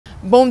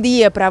Bom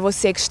dia para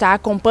você que está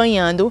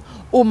acompanhando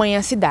o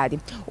Manhã Cidade.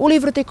 O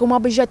livro tem como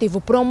objetivo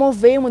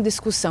promover uma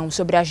discussão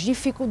sobre as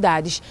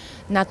dificuldades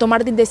na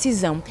tomada de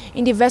decisão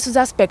em diversos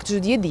aspectos do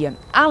dia a dia,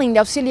 além de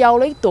auxiliar o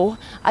leitor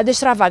a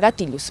destravar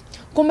gatilhos,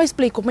 como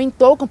explica o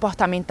mentor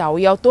comportamental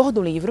e autor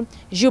do livro,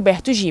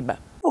 Gilberto Giba.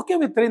 Por que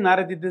eu entrei na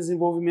área de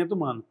desenvolvimento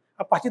humano?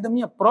 A partir da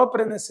minha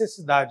própria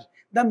necessidade,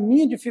 da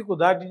minha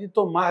dificuldade de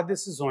tomar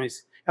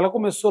decisões. Ela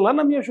começou lá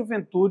na minha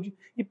juventude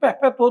e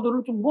perpetuou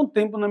durante um bom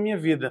tempo na minha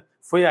vida.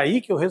 Foi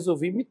aí que eu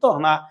resolvi me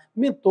tornar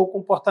mentor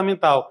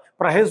comportamental,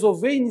 para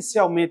resolver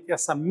inicialmente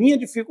essa minha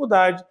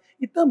dificuldade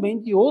e também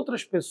de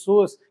outras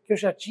pessoas que eu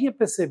já tinha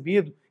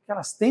percebido que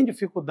elas têm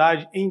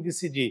dificuldade em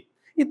decidir.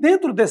 E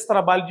dentro desse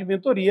trabalho de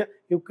mentoria,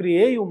 eu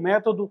criei o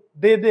método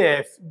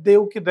DDF, Dê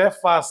o que der,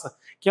 faça,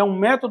 que é um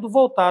método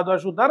voltado a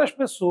ajudar as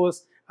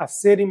pessoas a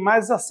serem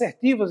mais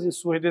assertivas em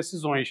suas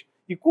decisões.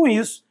 E com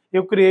isso,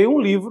 eu criei um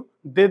livro,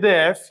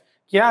 DDF,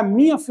 que é a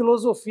minha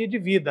filosofia de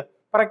vida,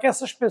 para que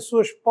essas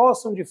pessoas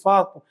possam, de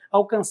fato,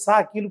 alcançar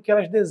aquilo que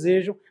elas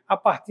desejam a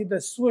partir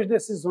das suas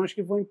decisões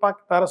que vão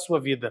impactar a sua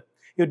vida.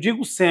 Eu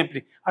digo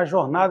sempre, a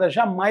jornada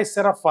jamais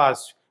será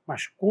fácil,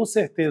 mas com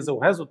certeza o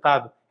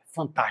resultado é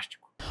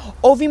fantástico.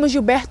 Ouvimos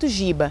Gilberto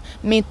Giba,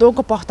 mentor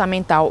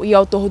comportamental e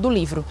autor do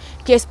livro,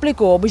 que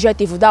explicou o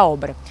objetivo da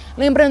obra.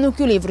 Lembrando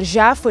que o livro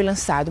já foi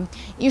lançado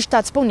e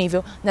está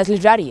disponível nas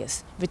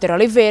livrarias. Victória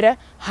Oliveira,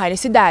 Manhã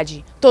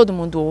Cidade. Todo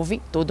mundo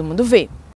ouve, todo mundo vê.